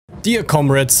Dear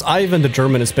comrades, Ivan the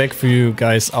German is back for you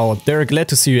guys out there. Glad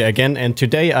to see you again, and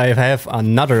today I have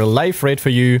another live raid for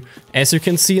you. As you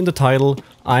can see in the title,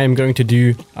 I am going to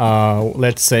do,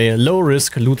 let's say, a low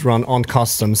risk loot run on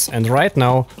customs. And right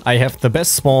now I have the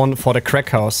best spawn for the crack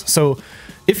house. So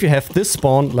if you have this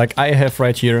spawn like I have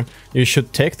right here, you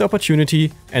should take the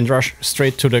opportunity and rush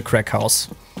straight to the crack house.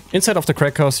 Inside of the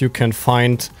crack house you can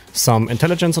find some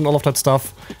intelligence and all of that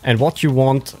stuff. And what you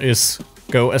want is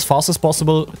go as fast as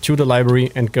possible to the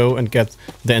library and go and get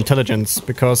the intelligence,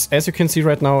 because as you can see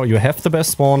right now you have the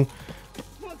best spawn,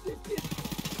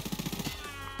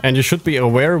 and you should be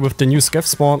aware with the new scav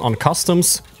spawn on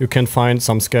customs you can find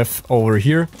some scav over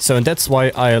here. So and that's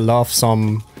why I love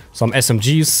some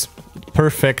SMGs.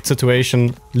 Perfect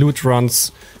situation, loot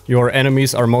runs, your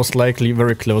enemies are most likely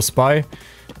very close by,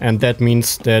 and that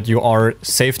means that you are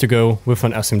safe to go with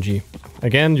an SMG.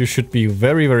 Again, you should be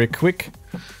very quick.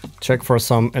 Check for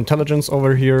some intelligence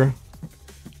over here.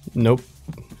 Nope.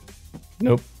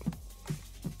 Nope.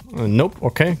 Nope.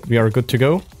 Okay, we are good to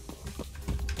go.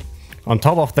 On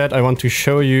top of that, I want to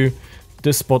show you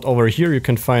this spot over here. You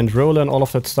can find roller and all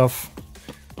of that stuff.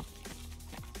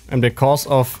 And because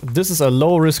of this is a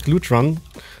low risk loot run,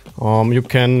 you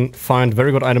can find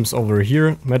very good items over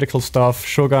here. Medical stuff,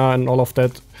 sugar and all of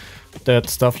that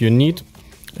stuff you need.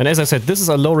 And as I said, this is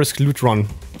a low risk loot run.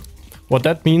 What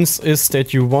that means is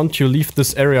that you want to leave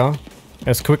this area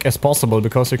as quick as possible,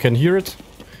 because you can hear it.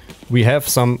 We have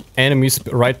some enemies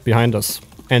right behind us.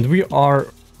 And we are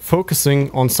focusing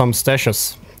on some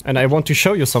stashes. And I want to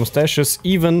show you some stashes.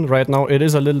 Even right now it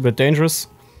is a little bit dangerous.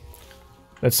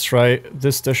 Let's try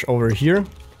this stash over here.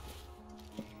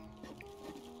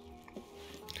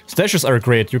 Stashes are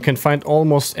great. You can find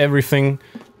almost everything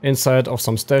inside of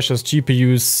some stashes.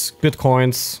 GPUs,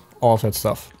 bitcoins, all of that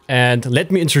stuff. And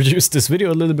let me introduce this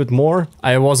video a little bit more.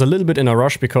 I was a little bit in a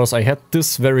rush because I had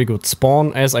this very good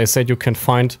spawn. As I said, you can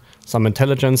find some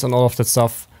intelligence and all of that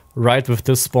stuff right with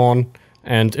this spawn.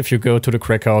 And if you go to the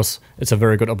crack house, it's a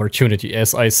very good opportunity,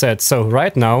 as I said. So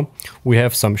right now we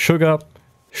have some sugar.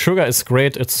 Sugar is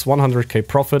great, it's 100k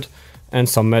profit, and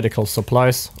some medical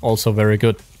supplies, also very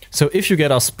good. So if you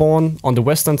get a spawn on the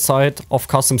western side of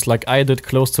customs like I did,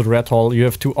 close to the red hall, you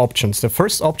have two options. The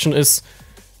first option is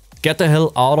get the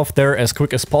hell out of there as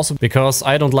quick as possible, because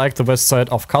I don't like the west side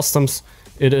of customs.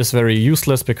 It is very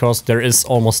useless because there is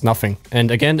almost nothing.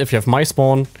 And again, if you have my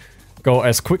spawn, go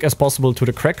as quick as possible to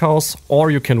the crack house,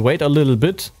 or you can wait a little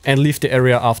bit and leave the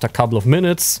area after a couple of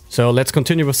minutes. So let's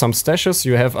continue with some stashes.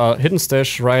 You have a hidden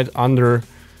stash right under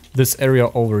this area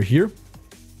over here.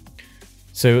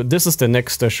 So this is the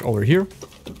next stash over here.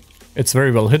 It's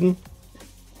very well hidden.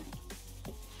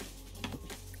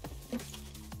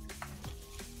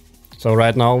 So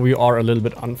right now we are a little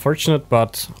bit unfortunate,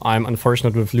 but I'm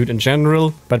unfortunate with loot in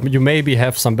general. But you maybe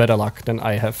have some better luck than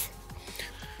I have.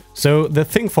 So the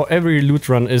thing for every loot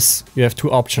run is you have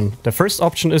two options. The first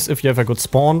option is if you have a good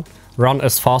spawn, run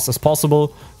as fast as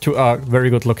possible to a very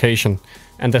good location.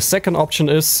 And the second option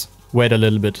is wait a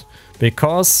little bit.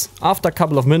 Because after a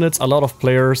couple of minutes a lot of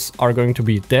players are going to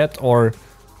be dead or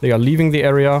they are leaving the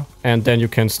area, and then you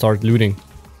can start looting.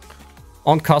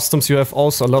 On customs you have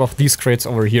also a lot of these crates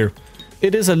over here.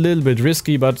 It is a little bit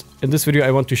risky, but in this video I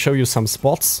want to show you some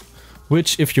spots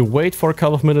which, if you wait for a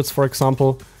couple of minutes for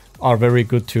example, are very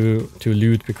good to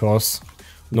loot, because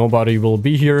nobody will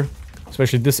be here.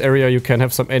 Especially this area, you can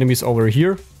have some enemies over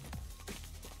here.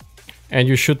 And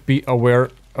you should be aware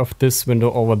of this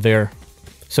window over there.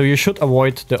 So you should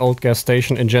avoid the old gas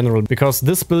station in general, because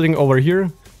this building over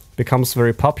here becomes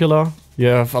very popular. You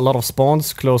have a lot of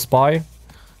spawns close by,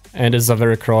 and it's a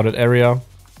very crowded area.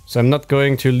 So I'm not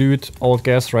going to loot old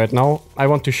gas right now. I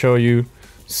want to show you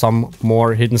some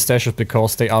more hidden stashes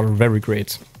because they are very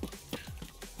great.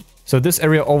 So this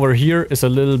area over here is a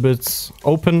little bit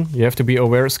open. You have to be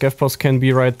aware scav posts can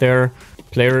be right there.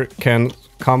 Player can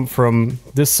come from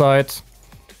this side.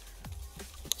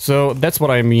 So that's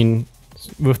what I mean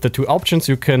with the two options.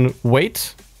 You can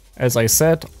wait, as I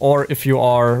said, or if you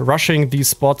are rushing these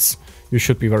spots, you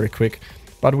should be very quick.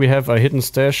 But we have a hidden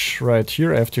stash right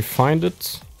here. I have to find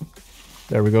it.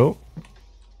 There we go.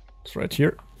 It's right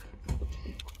here.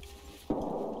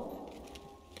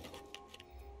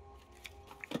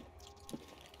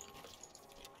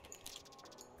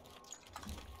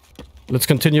 Let's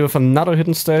continue with another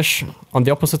hidden stash on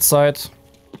the opposite side,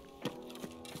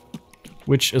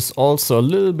 which is also a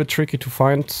little bit tricky to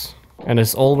find. And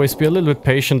as always, be a little bit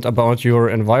patient about your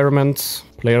environment.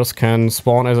 Players can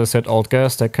spawn, as I said, old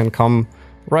gas. They can come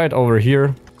right over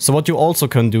here. So what you also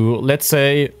can do, let's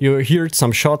say you heard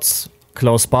some shots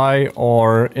close by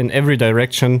or in every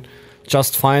direction.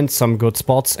 just find some good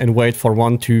spots and wait for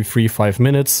 1, 2, 3, 5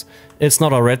 minutes. It's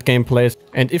not a red gameplay,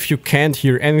 and if you can't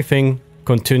hear anything,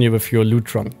 continue with your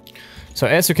loot run. So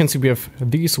as you can see, we have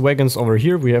these wagons over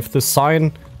here, we have this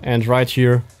sign, and right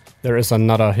here there is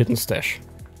another hidden stash.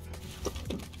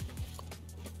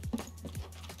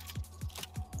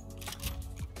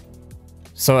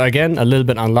 So again, a little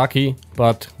bit unlucky,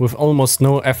 but with almost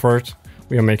no effort,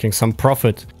 we are making some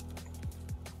profit.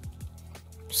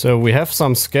 So we have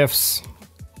some scavs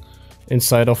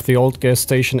inside of the old gas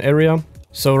station area.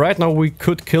 So right now we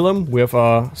could kill him. We have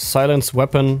a silenced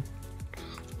weapon.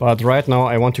 But right now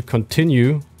I want to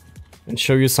continue and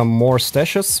show you some more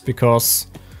stashes, because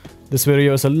this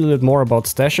video is a little bit more about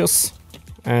stashes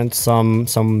and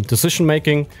some decision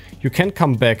making. You can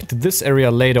come back to this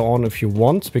area later on if you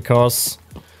want, because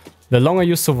the longer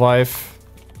you survive,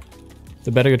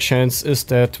 the better your chance is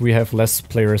that we have less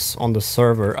players on the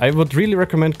server. I would really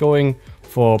recommend going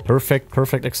for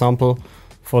perfect example.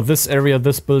 For this area,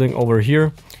 this building over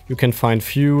here, you can find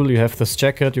fuel, you have this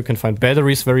jacket, you can find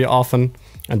batteries very often,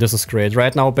 and this is great.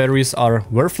 Right now batteries are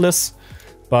worthless,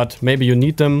 but maybe you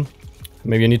need them,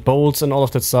 maybe you need bolts and all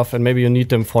of that stuff, and maybe you need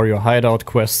them for your hideout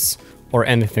quests or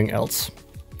anything else.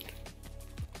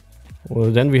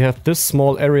 Well, then we have this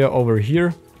small area over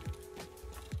here.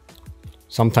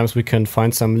 Sometimes we can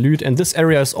find some loot, and this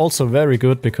area is also very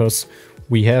good because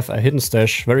we have a hidden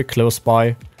stash very close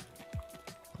by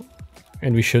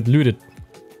and we should loot it.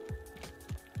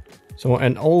 So,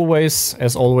 and always,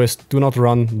 as always, do not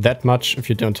run that much if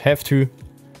you don't have to.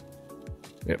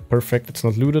 Yeah, perfect, it's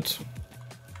not looted.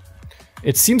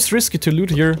 It seems risky to loot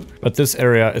here, but this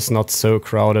area is not so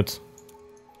crowded.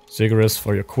 Cigarettes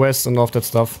for your quest and all of that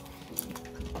stuff.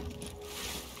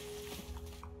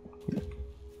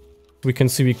 We can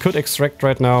see we could extract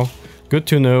right now. Good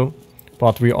to know,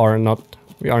 but we are not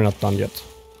done yet.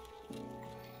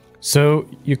 So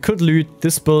you could loot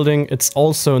this building. It's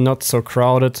also not so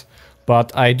crowded,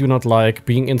 but I do not like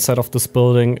being inside of this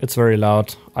building. It's very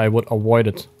loud. I would avoid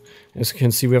it. As you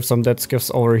can see, we have some dead scavs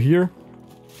over here.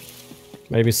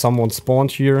 Maybe someone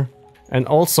spawned here. And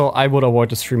also I would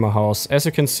avoid the streamer house. As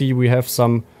you can see, we have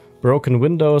some broken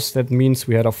windows. That means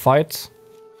we had a fight.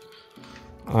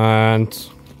 And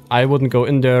I wouldn't go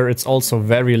in there. It's also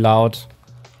very loud.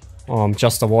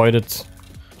 Just avoid it.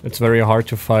 It's very hard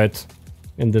to fight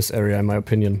in this area, in my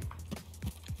opinion.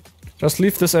 Just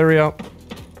leave this area,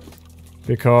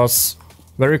 because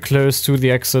very close to the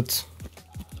exit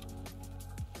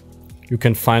you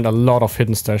can find a lot of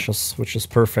hidden stashes, which is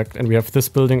perfect. And we have this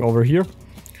building over here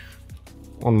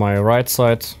on my right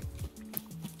side,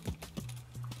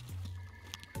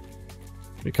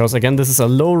 because again, this is a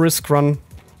low risk run.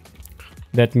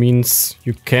 That means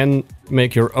you can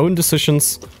make your own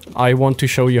decisions. I want to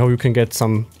show you how you can get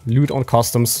some loot on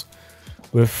customs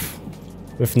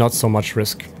with not so much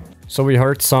risk. So we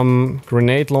heard some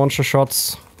grenade launcher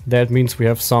shots. That means we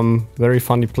have some very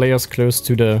funny players close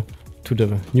to the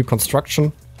new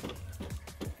construction.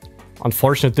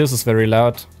 Unfortunately, this is very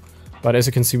loud, but as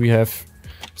you can see, we have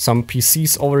some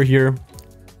PCs over here.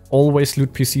 Always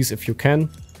loot PCs if you can.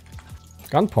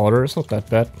 Gunpowder is not that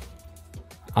bad.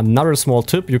 Another small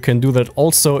tip, you can do that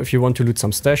also if you want to loot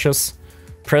some stashes.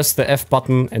 Press the F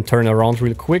button and turn around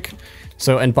real quick.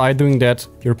 So, and by doing that,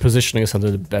 your positioning is a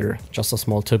little bit better. Just a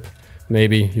small tip.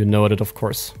 Maybe you know it, of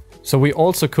course. So we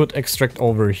also could extract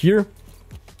over here.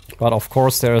 But of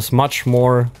course, there is much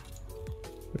more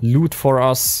loot for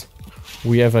us.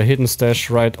 We have a hidden stash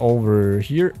right over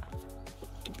here.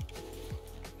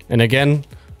 And again,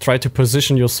 try to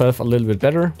position yourself a little bit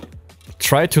better.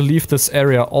 Try to leave this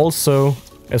area also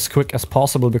as quick as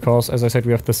possible, because as I said,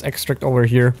 we have this extract over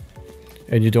here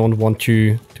and you don't want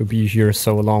to be here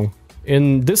so long.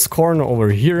 In this corner over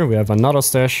here, we have another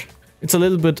stash. It's a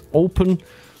little bit open,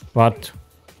 but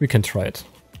we can try it.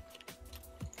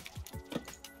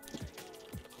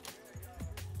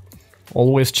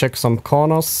 Always check some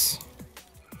corners.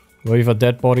 We have a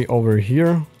dead body over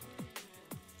here.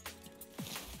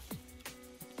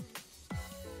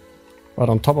 But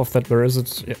on top of that, where is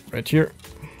it? Yeah, right here.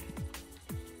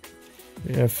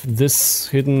 We have this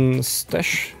hidden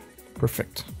stash.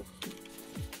 Perfect.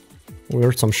 We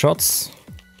heard some shots.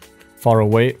 Far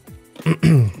away.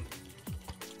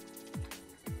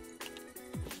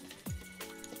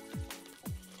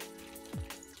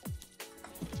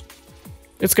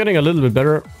 It's getting a little bit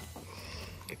better.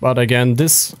 But again,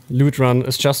 this loot run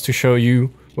is just to show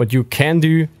you what you can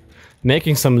do.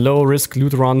 Making some low risk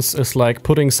loot runs is like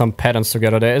putting some patterns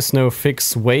together. There is no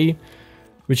fixed way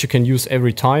which you can use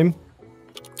every time.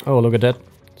 Oh, look at that.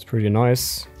 It's pretty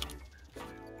nice.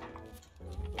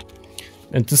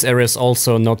 And this area is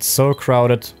also not so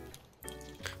crowded.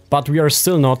 But we are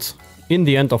still not in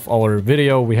the end of our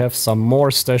video. We have some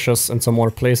more stashes and some more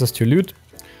places to loot.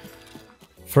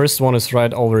 First one is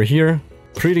right over here.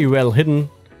 Pretty well hidden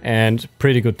and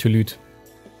pretty good to loot.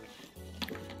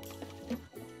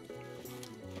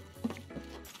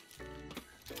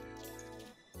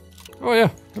 Oh yeah,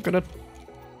 look at that.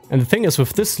 And the thing is,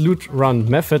 with this loot run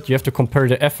method, you have to compare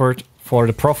the effort for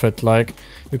the profit. Like,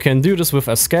 you can do this with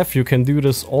a scav, you can do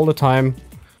this all the time.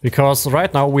 Because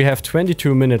right now we have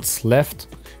 22 minutes left.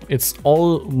 It's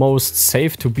almost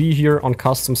safe to be here on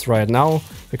customs right now,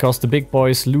 because the big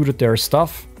boys looted their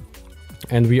stuff.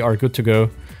 And we are good to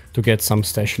go to get some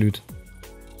stash loot.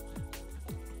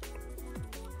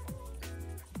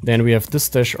 Then we have this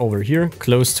stash over here,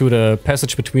 close to the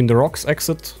passage between the rocks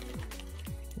exit.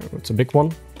 It's a big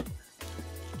one.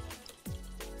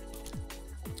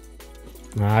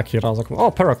 Ah,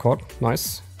 oh, paracord.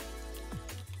 Nice.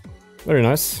 Very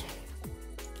nice.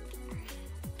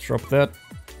 Drop that.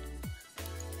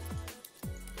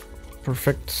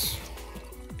 Perfect.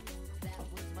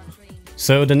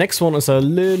 So the next one is a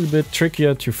little bit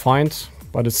trickier to find,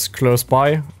 but it's close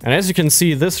by. And as you can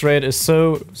see, this raid is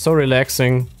so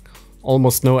relaxing.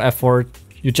 Almost no effort.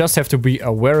 You just have to be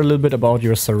aware a little bit about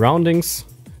your surroundings.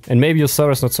 And maybe your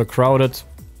server is not so crowded.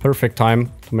 Perfect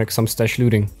time to make some stash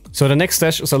looting. So the next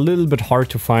stash is a little bit hard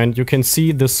to find. You can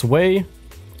see this way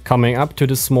coming up to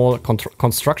this small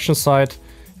construction site.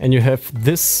 And you have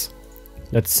this,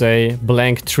 let's say,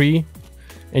 blank tree.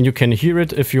 And you can hear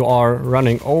it if you are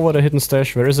running over the hidden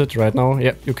stash. Where is it right now?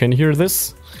 Yeah, you can hear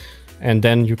this. And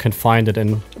then you can find it.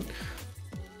 And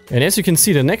as you can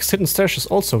see, the next hidden stash is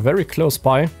also very close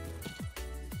by.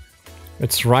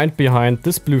 It's right behind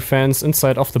this blue fence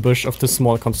inside of the bush of this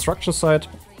small construction site.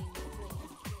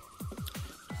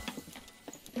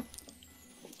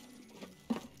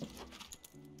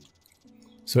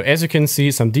 So as you can see,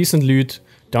 some decent loot.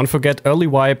 Don't forget, early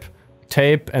wipe,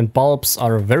 tape and bulbs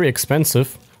are very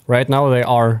expensive. Right now they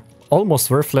are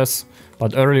almost worthless,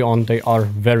 but early on they are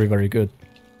very good.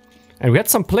 And we had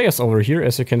some players over here,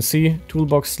 as you can see.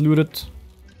 Toolbox looted.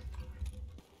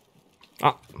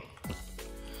 Ah.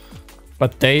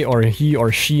 But they or he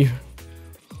or she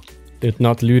did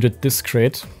not loot this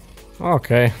crate.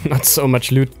 Okay, not so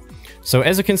much loot. So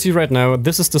as you can see right now,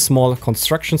 this is the small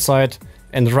construction site.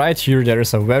 And right here there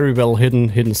is a very well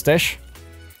hidden stash.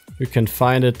 You can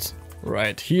find it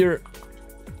right here.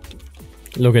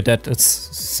 Look at that, it's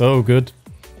so good.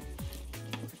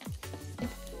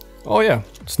 Oh yeah,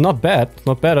 it's not bad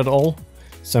at all.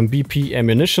 Some BP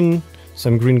ammunition,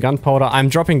 some green gunpowder. I'm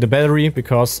dropping the battery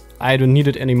because I don't need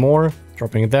it anymore.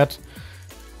 Dropping that.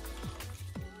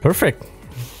 Perfect.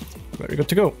 Very good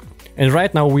to go. And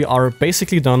right now we are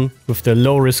basically done with the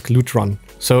low risk loot run.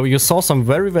 So you saw some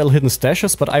very well hidden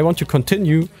stashes, but I want to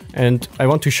continue and I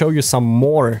want to show you some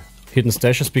more hidden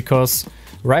stashes, because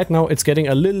right now it's getting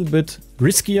a little bit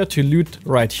riskier to loot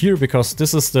right here, because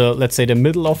this is the, let's say, the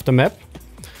middle of the map.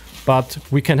 But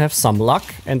we can have some luck,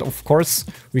 and of course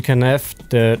we can have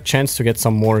the chance to get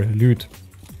some more loot.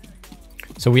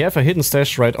 So we have a hidden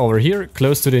stash right over here,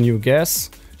 close to the new gas.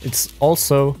 It's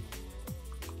also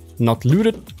not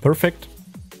looted. Perfect.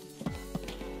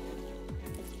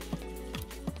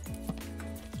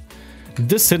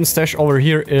 This hidden stash over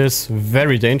here is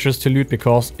very dangerous to loot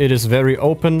because it is very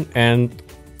open and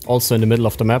also in the middle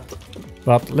of the map.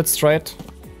 But let's try it.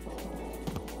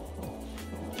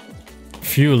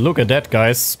 Phew, look at that,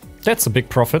 guys. That's a big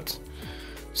profit.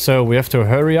 So we have to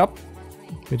hurry up.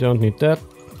 We don't need that.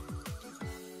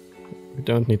 We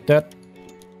don't need that.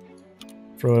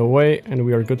 Throw it away and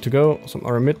we are good to go. Some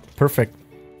aramid. Perfect.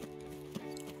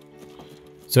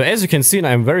 So as you can see, and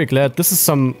I'm very glad, this is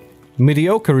some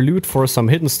mediocre loot for some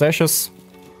hidden stashes.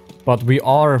 But we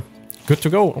are good to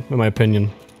go, in my opinion.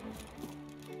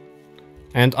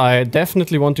 And I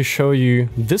definitely want to show you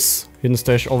this hidden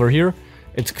stash over here.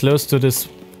 It's close to this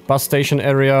bus station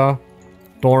area,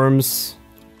 dorms.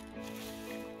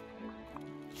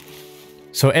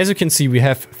 So as you can see, we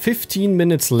have 15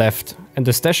 minutes left and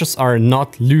the stashes are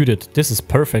not looted. This is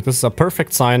perfect. This is a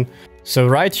perfect sign. So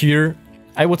right here,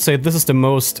 I would say this is the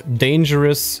most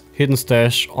dangerous hidden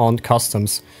stash on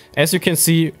customs. As you can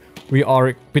see, we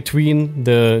are between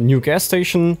the new gas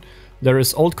station. There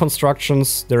is old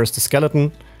constructions, there is the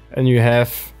skeleton, and you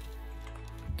have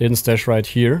the hidden stash right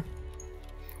here.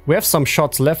 We have some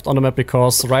shots left on the map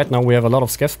because right now we have a lot of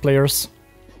scav players.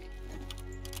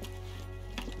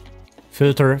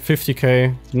 Filter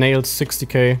 50k, nails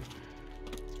 60k.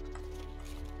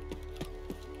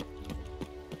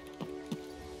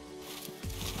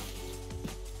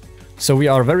 So we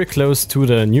are very close to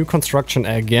the new construction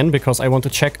again because I want to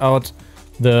check out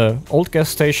the old gas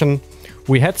station.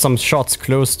 We had some shots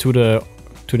close to the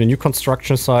new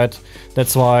construction site.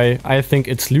 That's why I think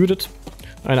it's looted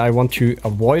and I want to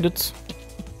avoid it.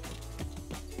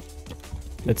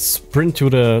 Let's sprint to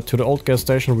the old gas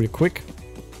station real quick,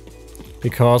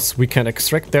 because we can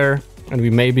extract there and we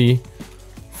maybe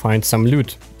find some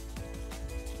loot.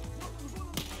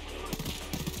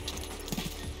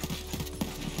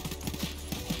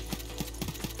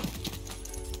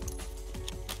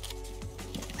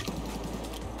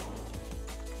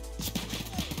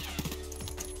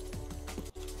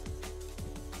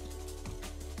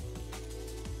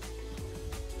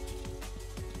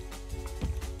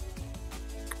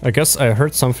 I guess I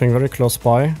heard something very close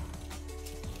by.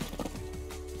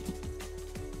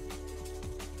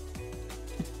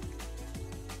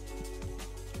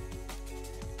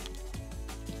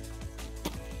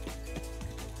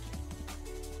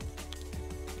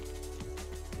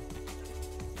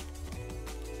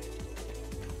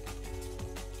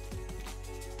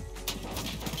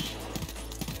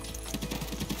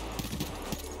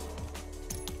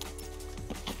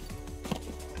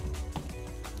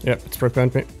 Yeah, it's right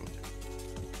behind me.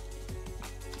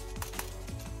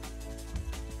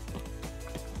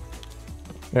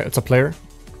 Yeah, it's a player.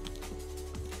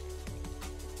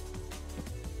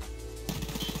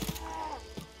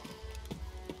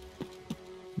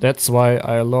 That's why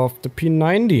I love the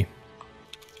P90.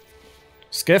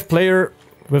 Scav player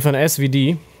with an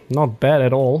SVD, not bad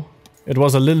at all. It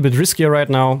was a little bit riskier right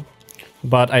now,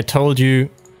 but I told you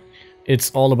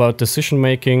it's all about decision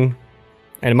making.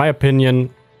 And in my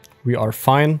opinion, we are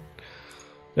fine.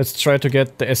 Let's try to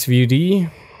get the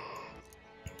SVD.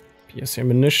 PS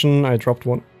ammunition, I dropped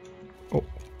one. Oh.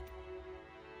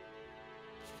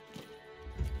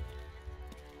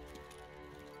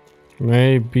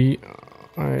 Maybe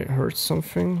I heard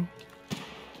something.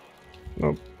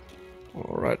 Nope.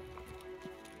 Alright.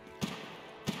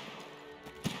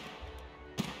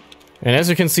 And as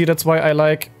you can see, that's why I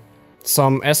like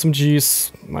some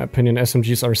SMGs. In my opinion,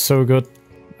 SMGs are so good.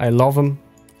 I love them.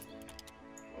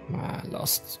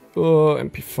 Lost. Oh,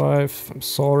 MP5. I'm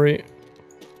sorry.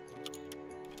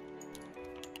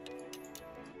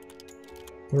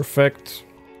 Perfect.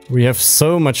 We have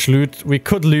so much loot. We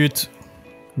could loot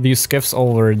these scavs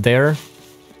over there.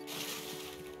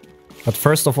 But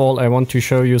first of all, I want to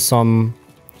show you some...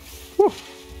 Whew,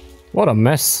 what a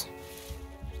mess.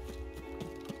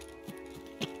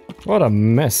 What a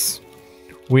mess.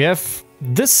 We have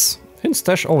this hidden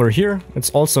stash over here. It's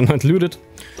also not looted.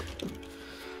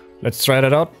 Let's try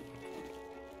that out.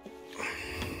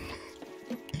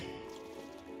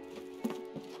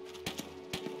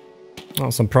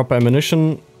 Oh, some proper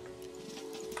ammunition.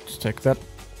 Let's take that.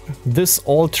 This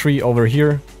all tree over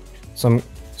here. Some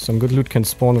good loot can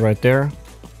spawn right there.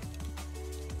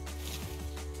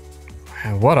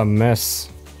 What a mess.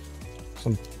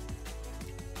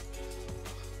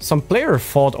 Some player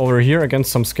fought over here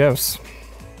against some scavs.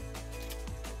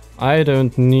 I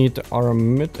don't need our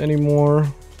mid anymore.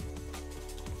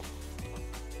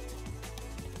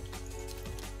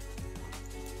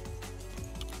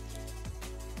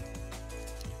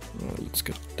 Let's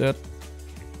get that.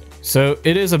 So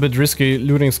it is a bit risky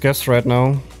looting scavs right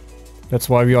now. That's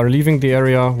why we are leaving the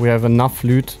area. We have enough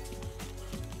loot.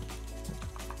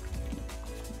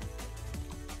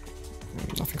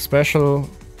 Nothing special.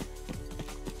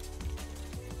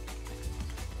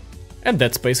 And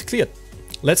that's basically it.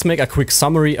 Let's make a quick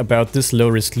summary about this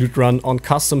low-risk loot run. On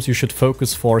customs you should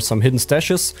focus for some hidden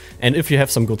stashes, and if you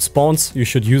have some good spawns, you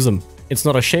should use them. It's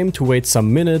not a shame to wait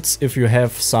some minutes if you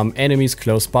have some enemies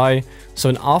close by,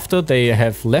 so after they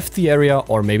have left the area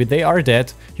or maybe they are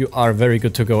dead, you are very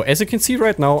good to go. As you can see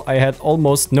right now, I had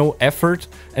almost no effort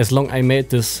as long I made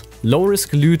this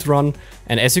low-risk loot run,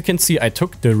 and as you can see, I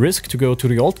took the risk to go to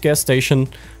the old gas station,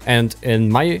 and in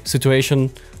my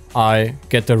situation I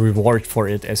get the reward for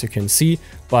it, as you can see.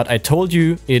 But I told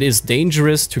you it is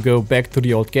dangerous to go back to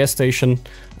the old gas station,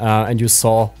 and you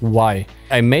saw why.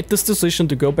 I made this decision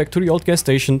to go back to the old gas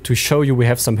station to show you we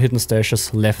have some hidden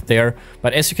stashes left there.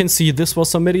 But as you can see, this was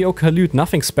some mediocre loot,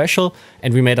 nothing special,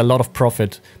 and we made a lot of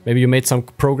profit. Maybe you made some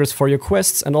progress for your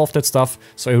quests and all of that stuff.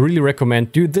 So I really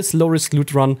recommend do this low risk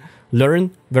loot run,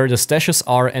 learn where the stashes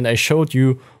are, and I showed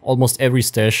you almost every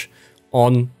stash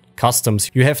on Customs.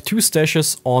 You have two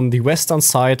stashes on the western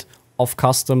side of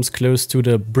Customs close to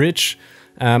the bridge.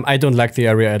 I don't like the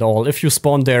area at all. If you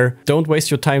spawn there, don't waste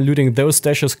your time looting those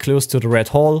stashes close to the red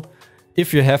hall.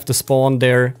 If you have the spawn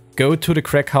there, go to the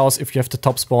crack house if you have the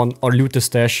top spawn, or loot the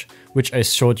stash, which I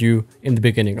showed you in the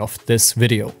beginning of this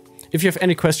video. If you have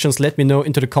any questions, let me know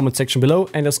into the comment section below.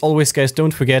 And as always, guys,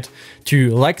 don't forget to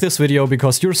like this video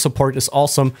because your support is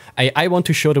awesome. I want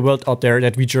to show the world out there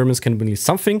that we Germans can bring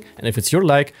something. And if it's your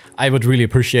like, I would really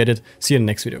appreciate it. See you in the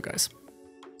next video, guys.